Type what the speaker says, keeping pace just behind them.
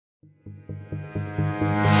Okay,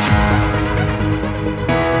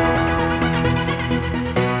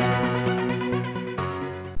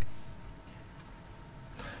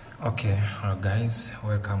 hello guys,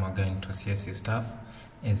 welcome again to CSC Stuff.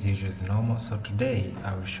 As usual is normal. So today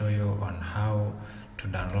I will show you on how to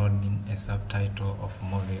download a subtitle of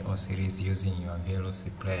movie or series using your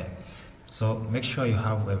VLC player. So make sure you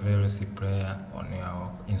have a VLC player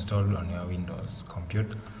installed on your Windows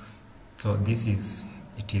computer. So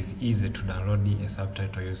it is easy to download a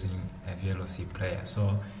subtitle using a VLC player.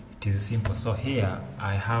 So it is simple. So here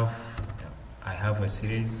I have a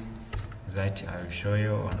series that I will show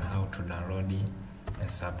you on how to download a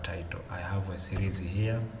subtitle. I have a series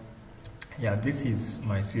here. Yeah, this is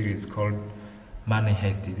my series called Money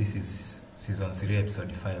Heist. This is season 3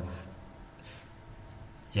 episode 5.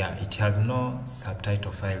 Yeah, it has no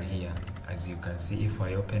subtitle file here. As you can see, if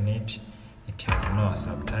I open it, it has no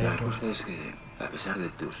subtitle.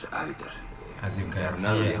 As you can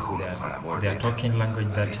see, they are talking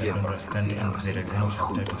language that I don't understand, and there is no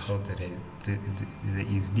subtitle, so it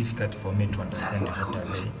is difficult for me to understand what are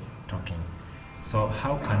they talking. So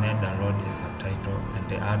how can I download a subtitle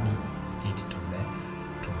and add it to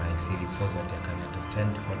my series so that I can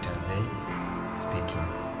understand what are they speaking?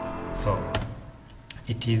 So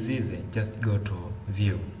it is easy. Just go to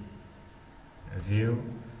view,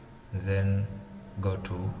 then go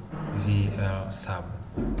to VL sub.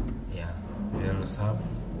 Yeah, VL sub,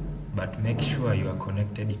 but make sure you are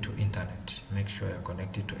connected to internet. Make sure you are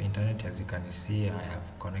connected to internet. As you can see, I have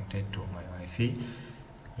connected to my Wi-Fi.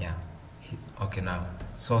 Yeah, okay. Now,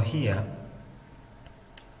 so here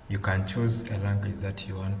you can choose a language that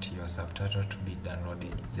you want your subtitle to be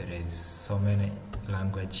downloaded. There is so many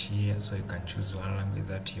language here, so you can choose one language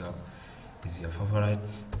that is your favorite,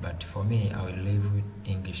 but for me I will leave with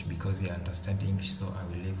English because I understand English, so I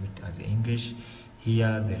will leave it as English.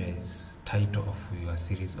 Here there is title of your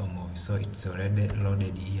series or movie, so it's already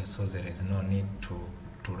loaded here, so there is no need to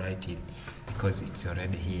write it because it's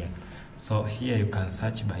already here. So here you can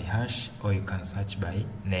search by hash or you can search by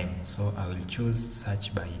name. So I will choose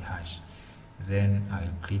search by hash, then I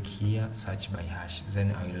will click here search by hash,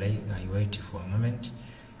 then I wait for a moment.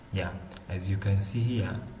 Yeah, as you can see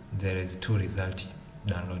here, there is 2 results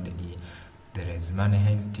downloaded here. There is Money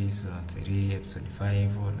Heist season 3 episode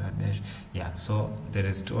 5 or dash. Yeah, so there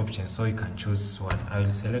is 2 options, so you can choose one. I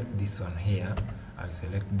will select this one here. I'll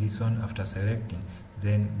select this one. After selecting,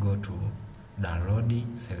 then go to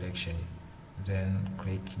download selection, then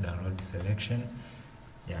click download selection.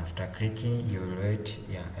 Yeah, after clicking you will wait.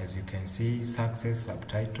 Yeah, as you can see, success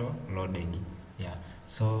subtitle loaded. Yeah,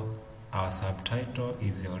 so our subtitle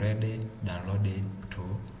is already downloaded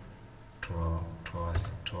to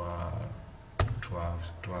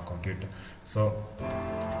our computer. So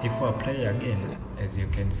if I play again, as you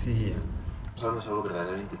can see here,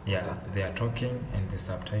 yeah, they are talking and the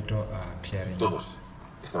subtitle are appearing. Todos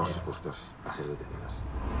estamos expuestos a ser detenidos.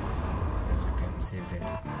 As you can see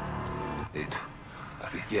there. Tito,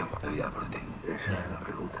 afición por la vida por ti. Esa es la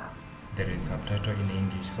pregunta. There is subtitle in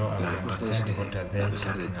English, so I will understand what are they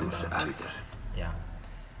talking about. Yeah.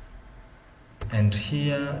 And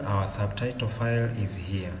here our subtitle file is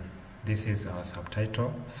here. This is our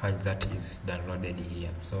subtitle file that is downloaded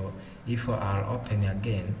here. So if I'll open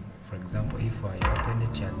again, for example, if I open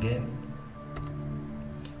it again,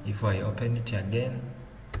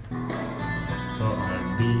 so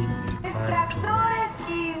I'll be required to, yeah,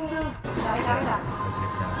 as you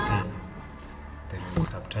can see, there is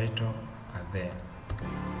subtitle there.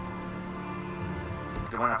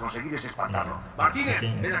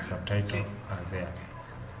 Yeah, subtitle are there.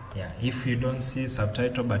 Yeah, if you don't see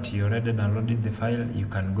subtitle but you already downloaded the file, you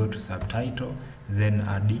can go to subtitle, then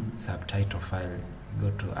add the subtitle file.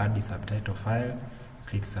 Go to add the subtitle file,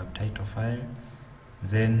 click subtitle file,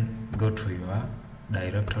 then go to your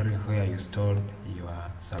directory where you stored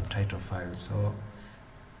your subtitle file. So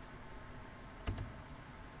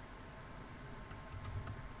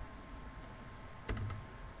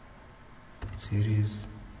series,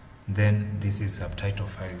 then this is subtitle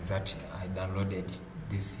file that I downloaded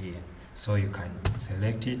this here, so you can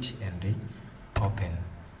select it and open.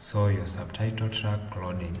 So your subtitle track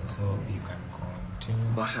loaded, so you can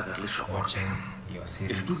continue watching your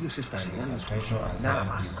series and the subtitle as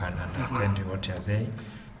you can understand what are they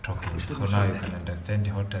talking. So now you can understand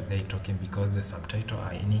what are they talking because the subtitle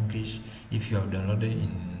are in English. If you have downloaded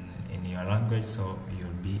in your language, so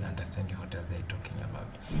you'll be understanding what are they talking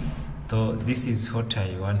about. So this is what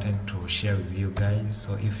I wanted to share with you guys.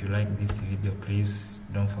 So if you like this video, please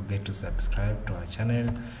don't forget to subscribe to our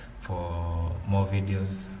channel for more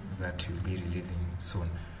videos that will be releasing soon.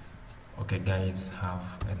 Okay guys, have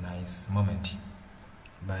a nice moment.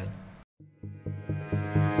 Bye.